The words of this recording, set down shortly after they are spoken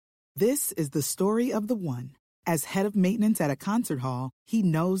This is the story of the one. As head of maintenance at a concert hall, he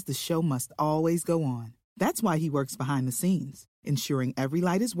knows the show must always go on. That's why he works behind the scenes, ensuring every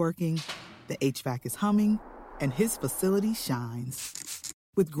light is working, the HVAC is humming, and his facility shines.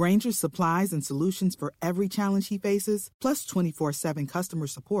 With Grainger's supplies and solutions for every challenge he faces, plus 24/7 customer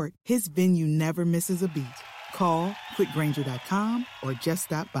support, his venue never misses a beat. Call quickgrainger.com or just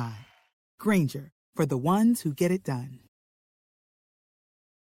stop by. Grainger, for the ones who get it done.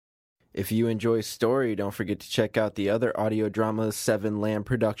 If you enjoy story, don't forget to check out the other audio dramas Seven Lamb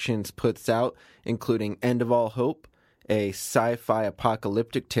Productions puts out, including End of All Hope, a sci-fi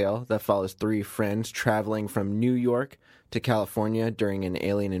apocalyptic tale that follows three friends traveling from New York to California during an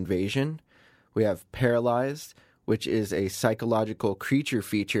alien invasion. We have Paralyzed, which is a psychological creature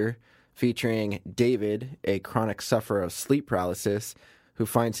feature featuring David, a chronic sufferer of sleep paralysis, who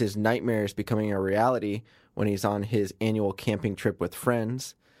finds his nightmares becoming a reality when he's on his annual camping trip with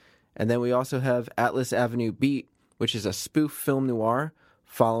friends. And then we also have Atlas Avenue Beat, which is a spoof film noir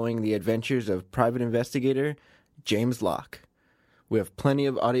following the adventures of private investigator James Locke. We have plenty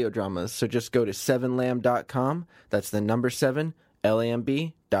of audio dramas, so just go to 7lamb.com. That's the number 7,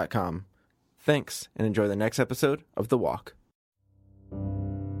 lamb.com. Thanks, and enjoy the next episode of The Walk.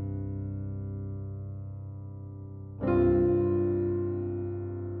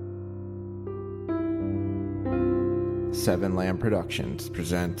 Seven Lamb Productions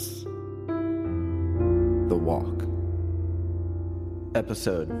presents The Walk,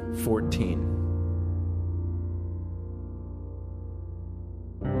 Episode 14.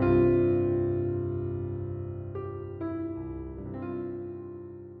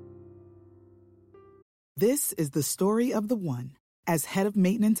 This is the story of the one. As head of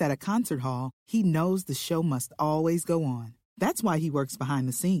maintenance at a concert hall, he knows the show must always go on. That's why he works behind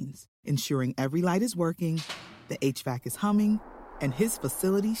the scenes, ensuring every light is working, the HVAC is humming, and his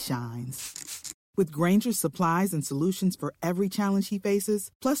facility shines. With Grainger's supplies and solutions for every challenge he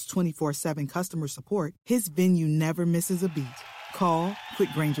faces, plus 24/7 customer support, his venue never misses a beat. Call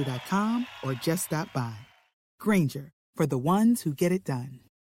quickgrainger.com or just stop by. Grainger, for the ones who get it done.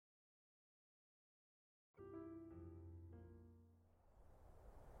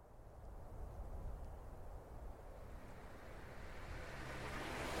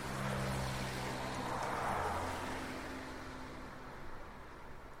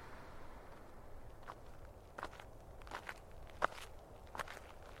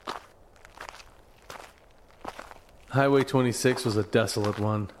 Highway 26 was a desolate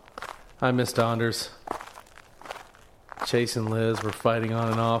one. I missed Anders. Chase and Liz were fighting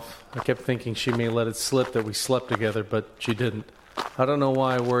on and off. I kept thinking she may let it slip that we slept together, but she didn't. I don't know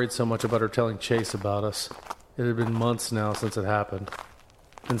why I worried so much about her telling Chase about us. It had been months now since it happened.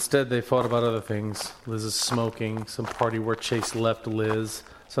 Instead, they fought about other things. Liz's smoking, some party where Chase left Liz,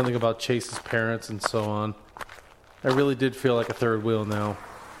 something about Chase's parents, and so on. I really did feel like a third wheel now.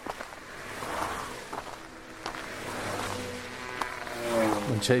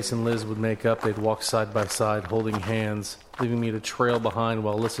 When Chase and Liz would make up, they'd walk side by side, holding hands, leaving me to trail behind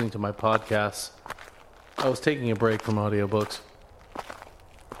while listening to my podcasts. I was taking a break from audiobooks.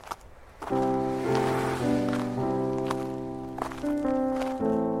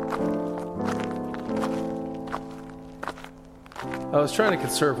 I was trying to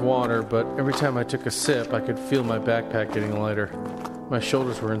conserve water, but every time I took a sip, I could feel my backpack getting lighter. My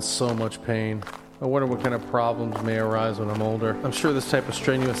shoulders were in so much pain. I wonder what kind of problems may arise when I'm older. I'm sure this type of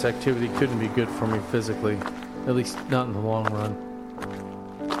strenuous activity couldn't be good for me physically, at least not in the long run.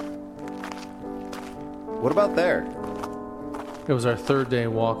 What about there? It was our third day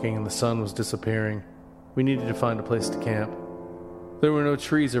walking and the sun was disappearing. We needed to find a place to camp. There were no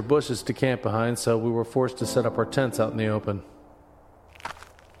trees or bushes to camp behind, so we were forced to set up our tents out in the open.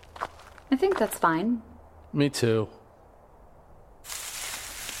 I think that's fine. Me too.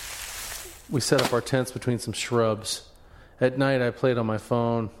 We set up our tents between some shrubs. At night, I played on my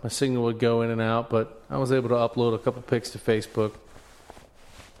phone. My signal would go in and out, but I was able to upload a couple pics to Facebook.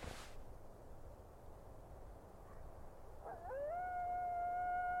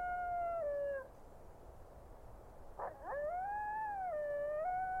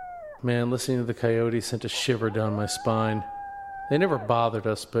 Man, listening to the coyotes sent a shiver down my spine. They never bothered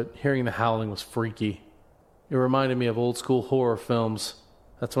us, but hearing the howling was freaky. It reminded me of old school horror films.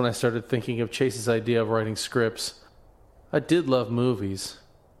 That's when I started thinking of Chase's idea of writing scripts. I did love movies.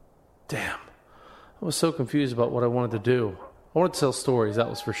 Damn. I was so confused about what I wanted to do. I wanted to tell stories,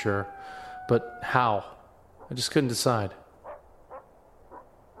 that was for sure. But how? I just couldn't decide.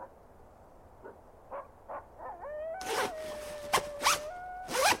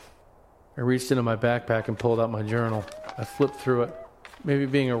 I reached into my backpack and pulled out my journal. I flipped through it. Maybe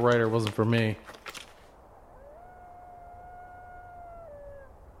being a writer wasn't for me.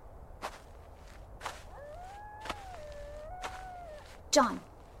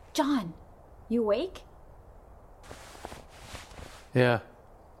 John, you awake? Yeah.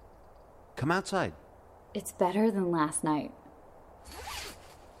 Come outside. It's better than last night.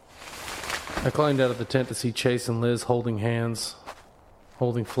 I climbed out of the tent to see Chase and Liz holding hands,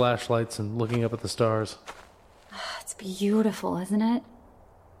 holding flashlights and looking up at the stars. It's beautiful, isn't it?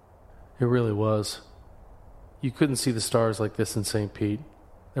 It really was. You couldn't see the stars like this in St. Pete.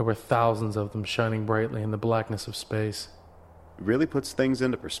 There were thousands of them shining brightly in the blackness of space. It really puts things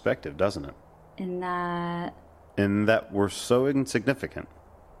into perspective, doesn't it? In that we're so insignificant.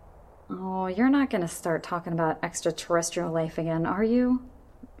 Oh, you're not going to start talking about extraterrestrial life again, are you?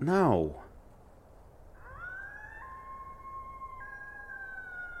 No.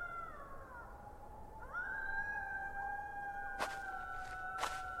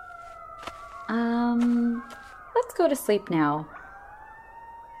 Let's go to sleep now.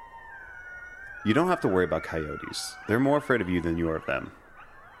 You don't have to worry about coyotes. They're more afraid of you than you are of them.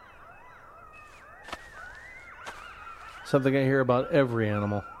 Something I hear about every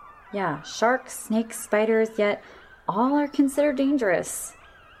animal. Yeah, sharks, snakes, spiders, yet all are considered dangerous.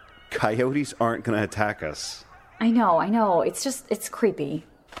 Coyotes aren't going to attack us. I know. It's creepy.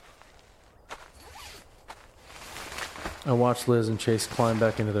 I watched Liz and Chase climb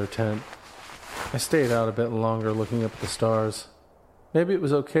back into their tent. I stayed out a bit longer looking up at the stars. Maybe it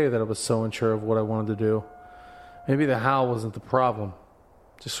was okay that I was so unsure of what I wanted to do. Maybe the how wasn't the problem.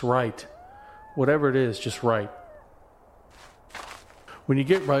 Just right. Whatever it is, just right. When you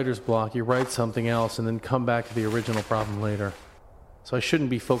get writer's block, you write something else and then come back to the original problem later. So I shouldn't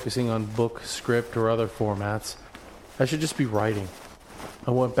be focusing on book, script, or other formats. I should just be writing.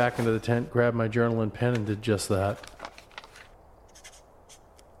 I went back into the tent, grabbed my journal and pen, and did just that.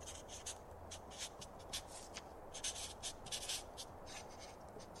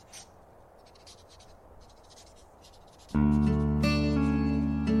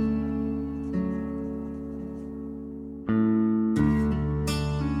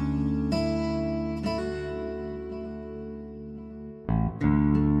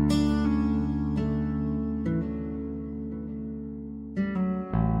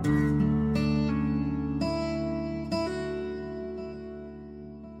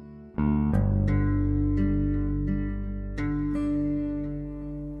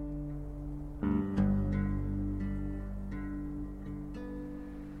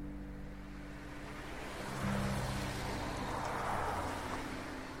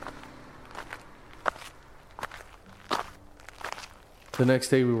 The next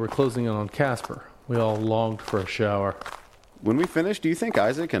day we were closing in on Casper. We all longed for a shower. When we finish, do you think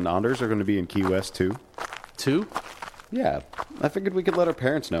Isaac and Anders are going to be in Key West too? 2? Yeah, I figured we could let our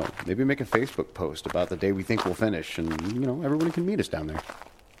parents know. Maybe make a Facebook post about the day we think we'll finish, and, everyone can meet us down there.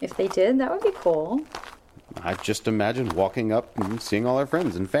 If they did, that would be cool. I just imagine walking up and seeing all our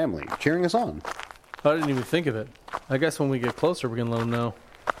friends and family, cheering us on. I didn't even think of it. I guess when we get closer, we can let them know.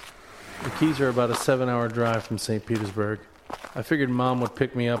 The Keys are about a 7-hour drive from St. Petersburg. I figured Mom would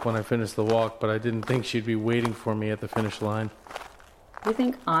pick me up when I finished the walk, but I didn't think she'd be waiting for me at the finish line. You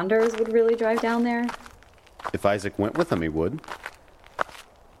think Anders would really drive down there? If Isaac went with him, he would.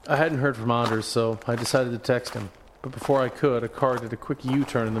 I hadn't heard from Anders, so I decided to text him. But before I could, a car did a quick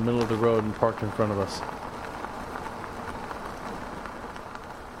U-turn in the middle of the road and parked in front of us.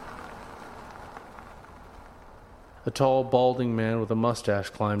 A tall, balding man with a mustache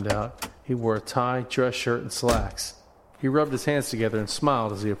climbed out. He wore a tie, dress shirt, and slacks. He rubbed his hands together and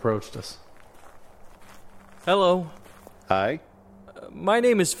smiled as he approached us. Hello. Hi. My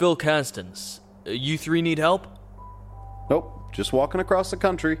name is Phil Castens. You three need help? Nope, just walking across the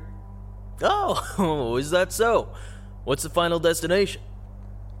country. Oh, is that so? What's the final destination?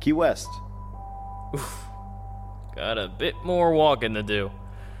 Key West. Got a bit more walking to do.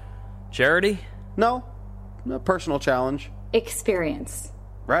 Charity? No, a personal challenge. Experience.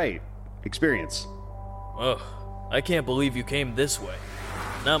 Right, experience. Ugh, I can't believe you came this way.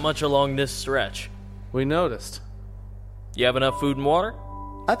 Not much along this stretch. We noticed. You have enough food and water?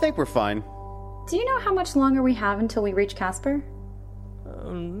 I think we're fine. Do you know how much longer we have until we reach Casper?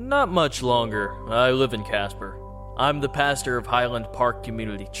 Not much longer. I live in Casper. I'm the pastor of Highland Park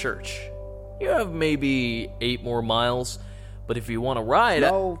Community Church. You have maybe 8 more miles, but if you want to ride...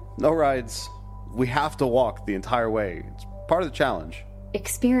 No rides. We have to walk the entire way. It's part of the challenge.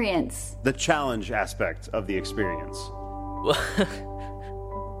 Experience. The challenge aspect of the experience.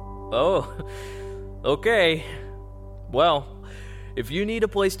 Oh, okay. Well, if you need a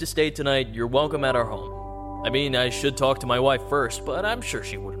place to stay tonight, you're welcome at our home. I mean, I should talk to my wife first, but I'm sure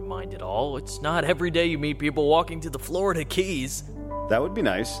she wouldn't mind at all. It's not every day you meet people walking to the Florida Keys. That would be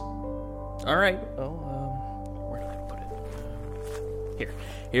nice. All right. Oh, where did I put it?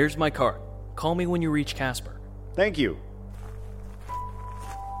 Here's my card. Call me when you reach Casper. Thank you.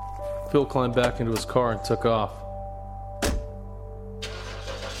 Phil climbed back into his car and took off.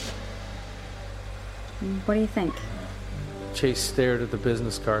 What do you think? Chase stared at the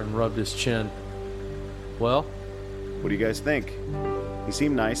business card and rubbed his chin. Well? What do you guys think? He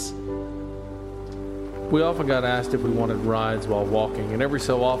seemed nice. We often got asked if we wanted rides while walking, and every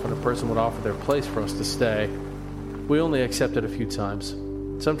so often a person would offer their place for us to stay. We only accepted a few times.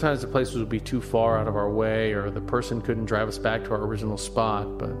 Sometimes the place would be too far out of our way, or the person couldn't drive us back to our original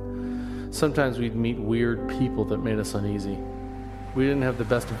spot, but sometimes we'd meet weird people that made us uneasy. We didn't have the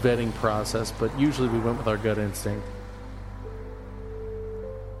best vetting process, but usually we went with our gut instinct.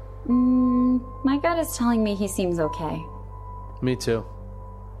 My gut is telling me he seems okay. Me too.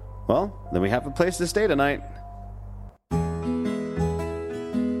 Well, then we have a place to stay tonight.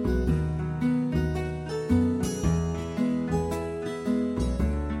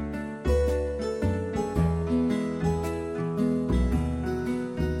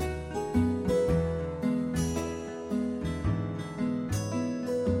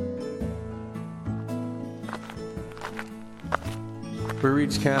 We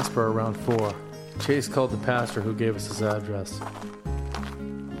reached Casper around 4. Chase called the pastor who gave us his address.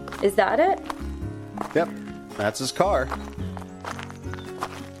 Is that it? Yep, that's his car.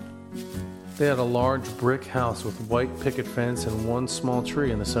 They had a large brick house with white picket fence and one small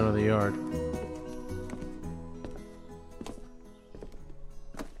tree in the center of the yard.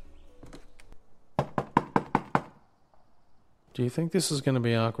 Do you think this is going to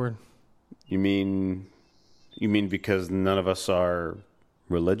be awkward? You mean because none of us are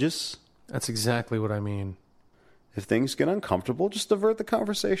religious? That's exactly what I mean. If things get uncomfortable, just divert the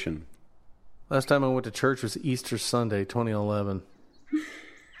conversation. Last time I went to church was Easter Sunday, 2011.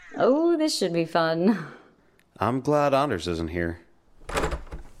 Oh, this should be fun. I'm glad Anders isn't here.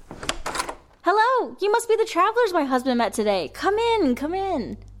 Hello, you must be the travelers my husband met today. Come in, come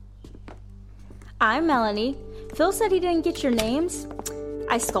in. I'm Melanie. Phil said he didn't get your names.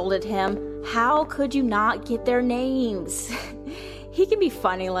 I scolded him. How could you not get their names? He can be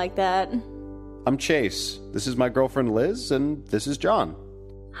funny like that. I'm Chase. This is my girlfriend Liz, and this is John.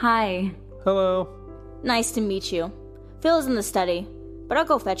 Hi. Hello. Nice to meet you. Phil is in the study, but I'll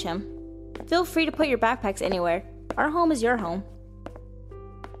go fetch him. Feel free to put your backpacks anywhere. Our home is your home.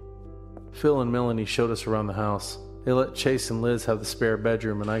 Phil and Melanie showed us around the house. They let Chase and Liz have the spare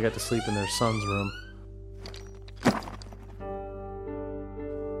bedroom, and I got to sleep in their son's room.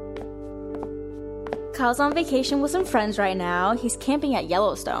 Kyle's on vacation with some friends right now. He's camping at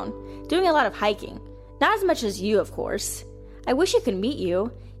Yellowstone, doing a lot of hiking. Not as much as you, of course. I wish he could meet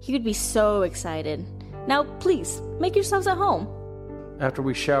you. He would be so excited. Now, please, make yourselves at home. After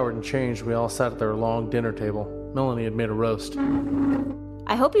we showered and changed, we all sat at their long dinner table. Melanie had made a roast.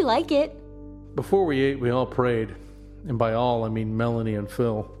 I hope you like it. Before we ate, we all prayed. And by all, I mean Melanie and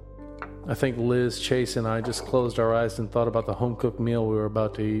Phil. I think Liz, Chase, and I just closed our eyes and thought about the home-cooked meal we were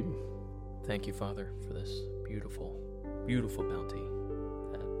about to eat. Thank you, Father, for this beautiful, beautiful bounty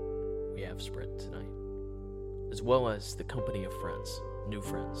that we have spread tonight, as well as the company of friends, new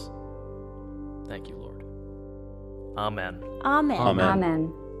friends. Thank you, Lord. Amen. Amen. Amen.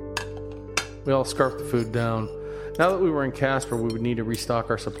 Amen. We all scarfed the food down. Now that we were in Casper, we would need to restock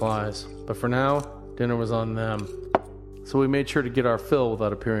our supplies. But for now, dinner was on them. So we made sure to get our fill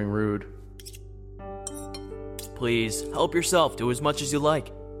without appearing rude. Please, help yourself. Do as much as you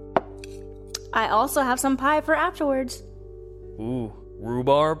like. I also have some pie for afterwards. Ooh,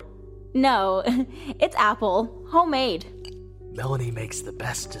 rhubarb? No, it's apple. Homemade. Melanie makes the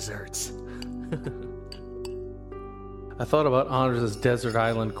best desserts. I thought about Anders' desert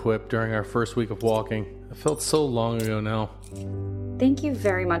island quip during our first week of walking. It felt so long ago now. Thank you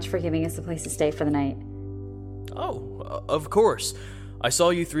very much for giving us a place to stay for the night. Oh, of course. I saw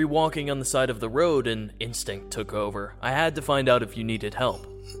you three walking on the side of the road and instinct took over. I had to find out if you needed help.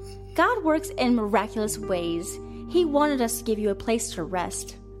 God works in miraculous ways. He wanted us to give you a place to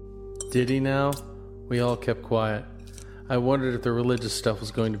rest. Did he now? We all kept quiet. I wondered if the religious stuff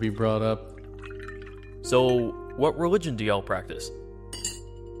was going to be brought up. So, what religion do y'all practice?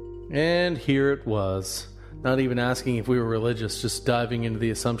 And here it was. Not even asking if we were religious, just diving into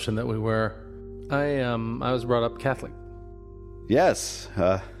the assumption that we were. I was brought up Catholic. Yes,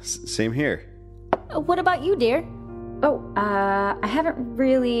 same here. What about you, dear? Oh, I haven't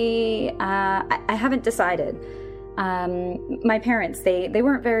really, I haven't decided. My parents, they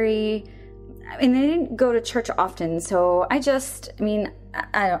weren't very, I mean, they didn't go to church often, so I don't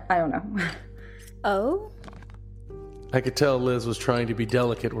know. Oh? I could tell Liz was trying to be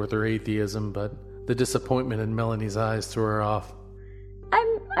delicate with her atheism, but the disappointment in Melanie's eyes threw her off.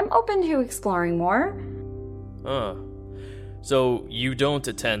 I'm open to exploring more. So you don't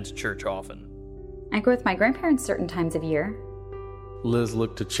attend church often? I go with my grandparents certain times of year. Liz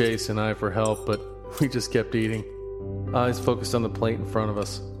looked to Chase and I for help, but we just kept eating. Eyes focused on the plate in front of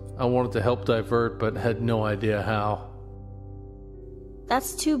us. I wanted to help divert, but had no idea how.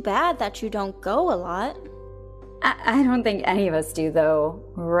 That's too bad that you don't go a lot. I don't think any of us do, though.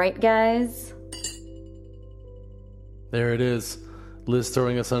 Right, guys? There it is. Liz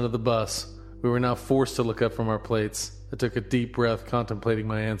throwing us under the bus. We were now forced to look up from our plates. I took a deep breath, contemplating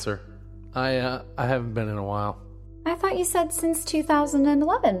my answer. I haven't been in a while. I thought you said since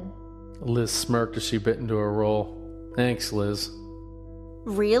 2011. Liz smirked as she bit into her roll. Thanks, Liz.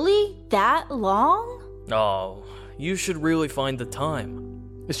 Really? That long? Oh, you should really find the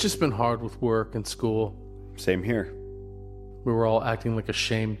time. It's just been hard with work and school. Same here. We were all acting like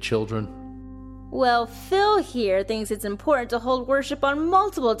ashamed children. Well, Phil here thinks it's important to hold worship on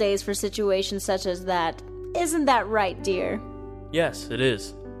multiple days for situations such as that. Isn't that right, dear? Yes, it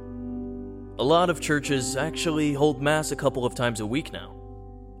is. A lot of churches actually hold Mass a couple of times a week now.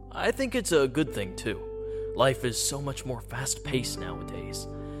 I think it's a good thing, too. Life is so much more fast-paced nowadays.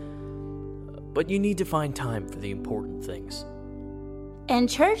 But you need to find time for the important things. And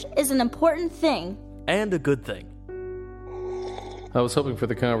church is an important thing. And a good thing. I was hoping for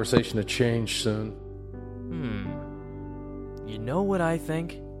the conversation to change soon. You know what I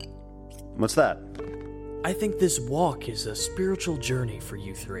think? What's that? I think this walk is a spiritual journey for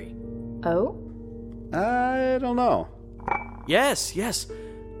you three. Oh? I don't know. Yes,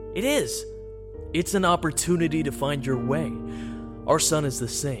 it is. It's an opportunity to find your way. Our son is the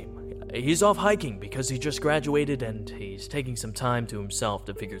same. He's off hiking because he just graduated and he's taking some time to himself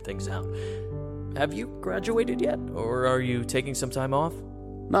to figure things out. Have you graduated yet? Or are you taking some time off?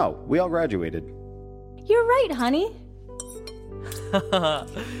 No, we all graduated. You're right, honey.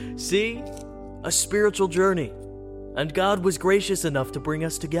 See? A spiritual journey. And God was gracious enough to bring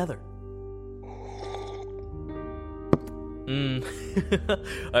us together.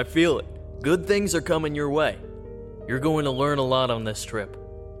 I feel it. Good things are coming your way. You're going to learn a lot on this trip.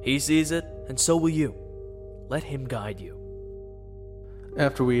 He sees it, and so will you. Let him guide you.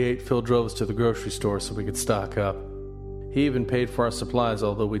 After we ate, Phil drove us to the grocery store so we could stock up. He even paid for our supplies,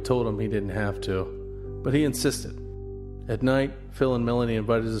 although we told him he didn't have to. But he insisted. At night, Phil and Melanie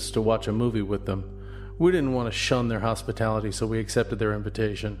invited us to watch a movie with them. We didn't want to shun their hospitality, so we accepted their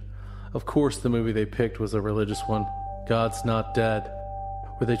invitation. Of course, the movie they picked was a religious one, God's Not Dead.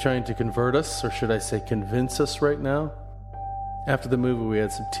 Were they trying to convert us, or should I say convince us right now? After the movie, we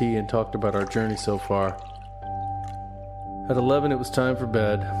had some tea and talked about our journey so far. At 11, it was time for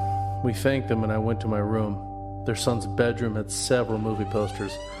bed. We thanked them and I went to my room. Their son's bedroom had several movie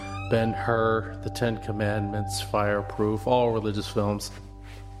posters. Ben-Hur, The Ten Commandments, Fireproof, all religious films.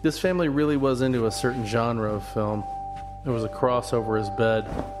 This family really was into a certain genre of film. There was a cross over his bed.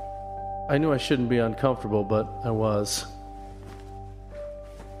 I knew I shouldn't be uncomfortable, but I was.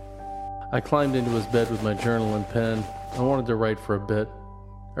 I climbed into his bed with my journal and pen. I wanted to write for a bit.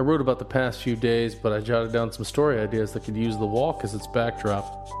 I wrote about the past few days, but I jotted down some story ideas that could use the walk as its backdrop.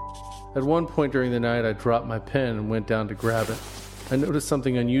 At one point during the night, I dropped my pen and went down to grab it. I noticed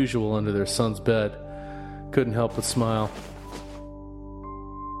something unusual under their son's bed. Couldn't help but smile.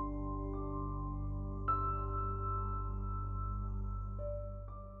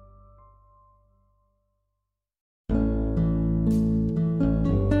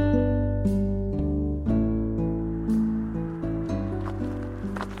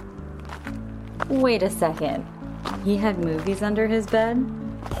 Wait a second. He had movies under his bed?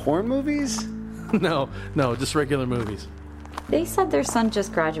 Porn movies? No, just regular movies. They said their son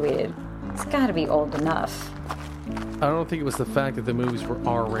just graduated. It's gotta be old enough. I don't think it was the fact that the movies were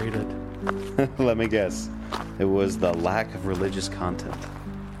R-rated. Let me guess. It was the lack of religious content.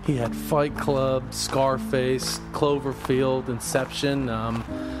 He had Fight Club, Scarface, Cloverfield, Inception,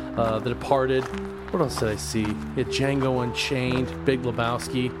 The Departed. What else did I see? He had Django Unchained, Big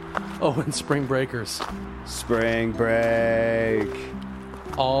Lebowski. Oh, and Spring Breakers. Spring Break.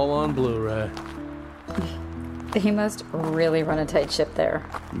 All on Blu-ray. He must really run a tight ship there.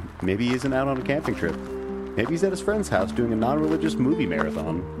 Maybe he isn't out on a camping trip. Maybe he's at his friend's house doing a non-religious movie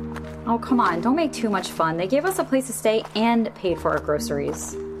marathon. Oh, come on. Don't make too much fun. They gave us a place to stay and paid for our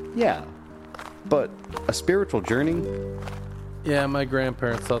groceries. Yeah, but a spiritual journey? Yeah, my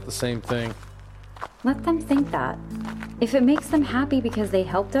grandparents thought the same thing. Let them think that. If it makes them happy because they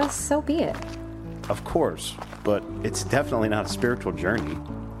helped us, so be it. Of course, but it's definitely not a spiritual journey.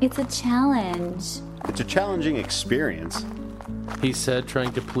 It's a challenge. It's a challenging experience. He said,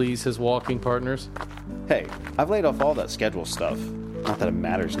 trying to please his walking partners. Hey, I've laid off all that schedule stuff. Not that it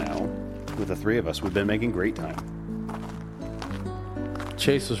matters now. With the three of us, we've been making great time.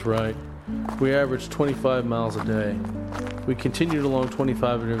 Chase was right. We averaged 25 miles a day. We continued along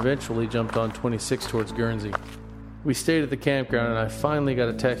 25 and eventually jumped on 26 towards Guernsey. We stayed at the campground and I finally got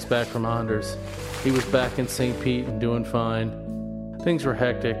a text back from Anders. He was back in St. Pete and doing fine. Things were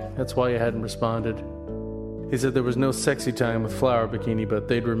hectic, that's why he hadn't responded. He said there was no sexy time with Flower Bikini, but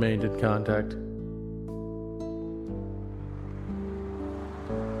they'd remained in contact.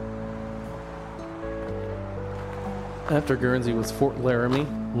 After Guernsey was Fort Laramie,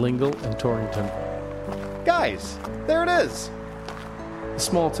 Lingle, and Torrington. Guys, there it is! The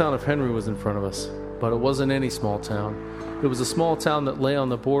small town of Henry was in front of us, but it wasn't any small town. It was a small town that lay on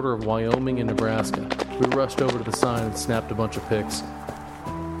the border of Wyoming and Nebraska. We rushed over to the sign and snapped a bunch of pics.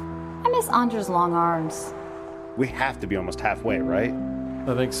 I miss Anders' long arms. We have to be almost halfway, right?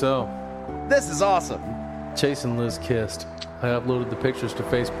 I think so. This is awesome! Chase and Liz kissed. I uploaded the pictures to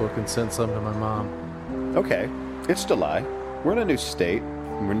Facebook and sent some to my mom. Okay, it's July. We're in a new state,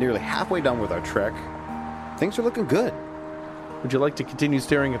 and we're nearly halfway done with our trek. Things are looking good. Would you like to continue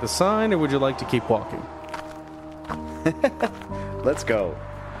staring at the sign, or would you like to keep walking? Let's go.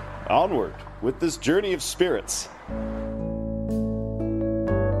 Onward with this journey of spirits.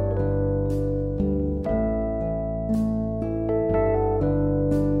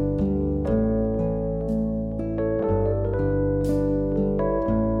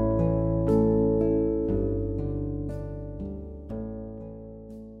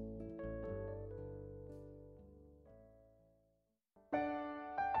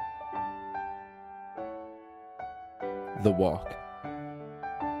 The Walk.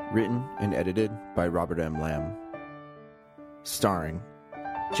 Written and edited by Robert M. Lamb. Starring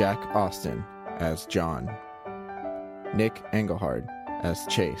Jack Austin as John, Nick Engelhard as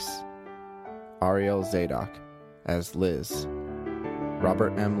Chase, Ariel Zadok as Liz,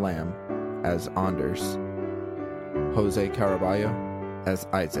 Robert M. Lamb as Anders, Jose Caraballo as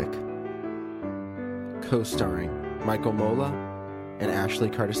Isaac. Co-starring Michael Mola and Ashley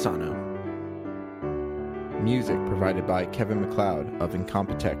Cardesano. Music provided by Kevin MacLeod of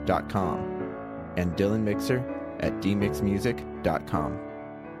Incompetech.com and Dylan Mixer at dmixmusic.com.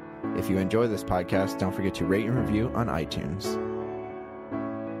 If you enjoy this podcast, don't forget to rate and review on iTunes.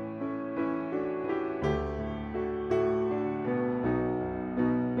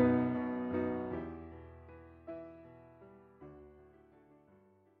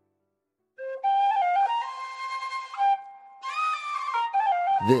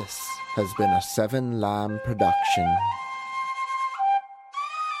 This has been a Seven Lamb production.